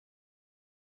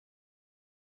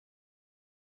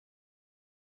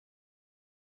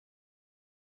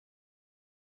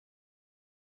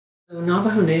The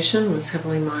Navajo Nation was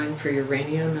heavily mined for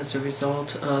uranium as a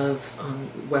result of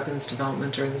weapons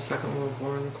development during the Second World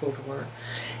War and the Cold War.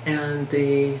 And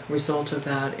the result of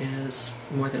that is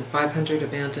more than 500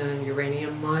 abandoned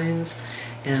uranium mines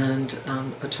and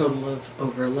a total of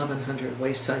over 1,100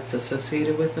 waste sites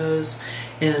associated with those.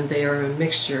 And they are a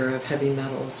mixture of heavy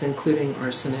metals, including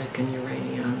arsenic and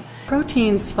uranium.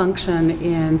 Proteins function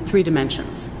in 3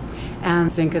 dimensions,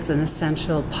 and zinc is an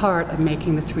essential part of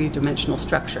making the 3-dimensional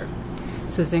structure.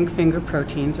 So zinc-finger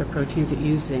proteins are proteins that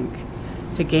use zinc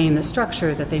to gain the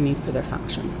structure that they need for their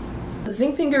function.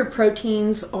 Zinc-finger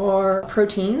proteins are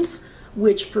proteins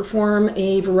which perform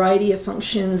a variety of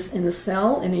functions in the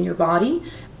cell and in your body.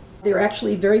 They're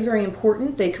actually very, very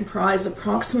important. They comprise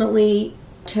approximately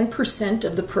 10%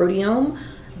 of the proteome,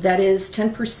 that is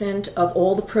 10% of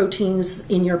all the proteins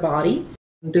in your body.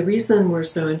 The reason we're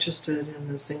so interested in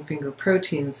the zinc-finger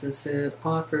proteins is it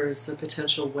offers a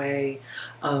potential way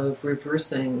of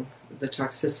reversing the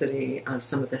toxicity of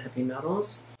some of the heavy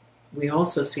metals. We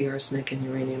also see arsenic and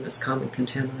uranium as common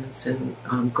contaminants in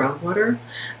groundwater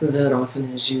that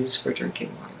often is used for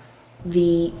drinking water.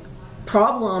 The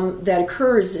problem that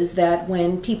occurs is that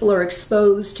when people are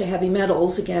exposed to heavy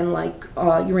metals, again like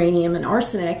uranium and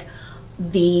arsenic,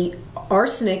 the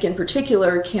arsenic in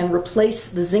particular can replace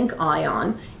the zinc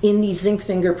ion in these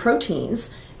zinc-finger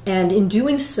proteins, and in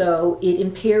doing so it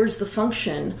impairs the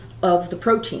function of the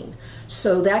protein.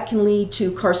 So that can lead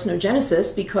to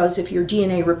carcinogenesis, because if your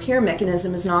DNA repair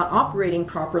mechanism is not operating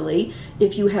properly,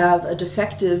 if you have a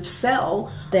defective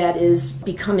cell that is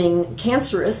becoming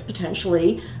cancerous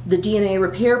potentially, the DNA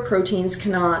repair proteins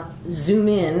cannot zoom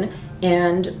in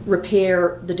and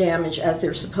repair the damage as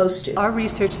they're supposed to. Our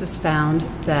research has found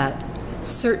that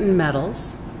certain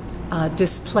metals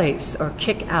displace or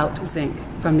kick out zinc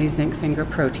from these zinc-finger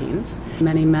proteins.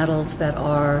 Many metals that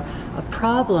are a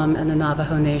problem in the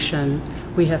Navajo Nation,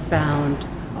 we have found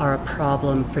are a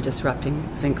problem for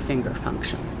disrupting zinc-finger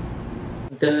function.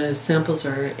 The samples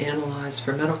are analyzed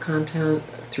for metal content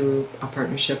through a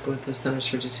partnership with the Centers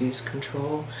for Disease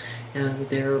Control and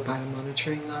their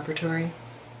biomonitoring laboratory.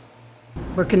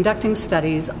 We're conducting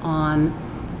studies on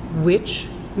which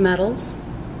metals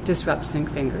disrupt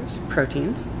zinc fingers,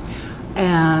 proteins,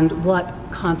 and what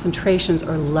concentrations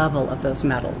or level of those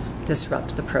metals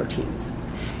disrupt the proteins.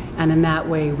 And in that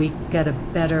way we get a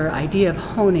better idea of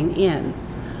honing in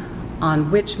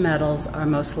on which metals are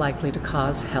most likely to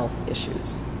cause health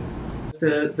issues.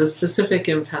 The specific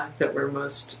impact that we're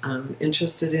most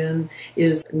interested in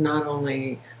is not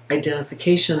only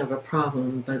identification of a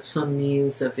problem, but some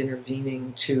means of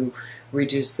intervening to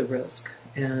reduce the risk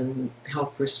and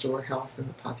help restore health in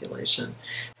the population.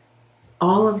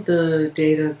 All of the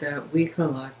data that we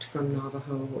collect from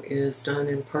Navajo is done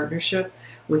in partnership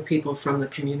with people from the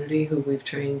community who we've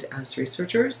trained as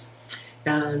researchers.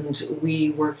 And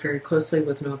we work very closely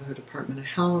with Navajo Department of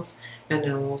Health and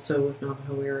now also with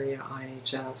Navajo Area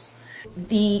IHS.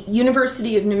 The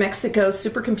University of New Mexico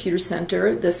Supercomputer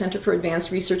Center, the Center for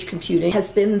Advanced Research Computing,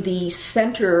 has been the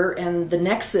center and the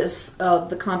nexus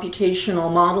of the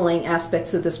computational modeling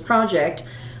aspects of this project,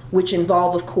 which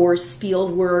involve, of course,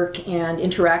 field work and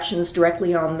interactions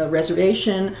directly on the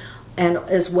reservation, and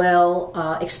as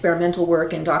well experimental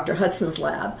work in Dr. Hudson's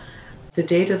lab. The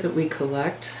data that we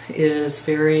collect is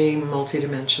very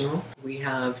multidimensional. We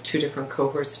have 2 different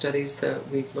cohort studies that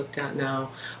we've looked at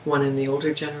now. One in the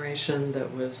older generation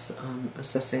that was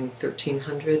assessing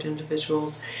 1,300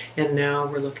 individuals, and now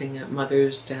we're looking at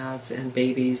mothers, dads, and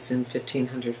babies in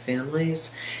 1,500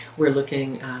 families. We're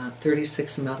looking at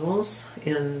 36 metals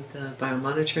in the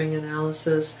biomonitoring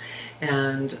analysis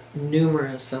and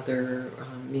numerous other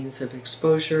means of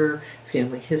exposure,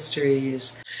 family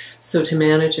histories. So to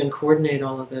manage and coordinate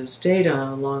all of those data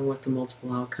along with the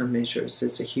multiple outcome measures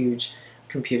is a huge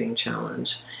computing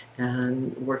challenge.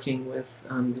 And working with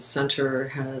the center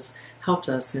has helped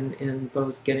us in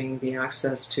both getting the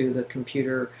access to the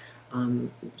computer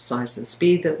size and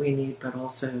speed that we need, but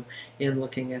also in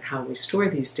looking at how we store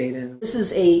these data. This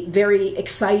is a very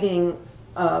exciting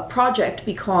project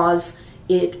because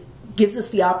it gives us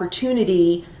the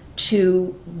opportunity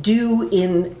to do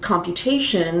in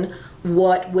computation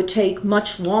what would take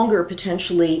much longer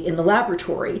potentially in the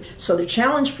laboratory. So the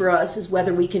challenge for us is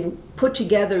whether we can put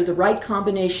together the right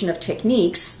combination of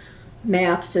techniques,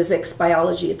 math, physics,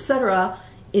 biology, etc.,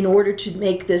 in order to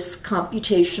make this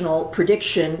computational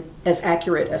prediction as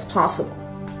accurate as possible.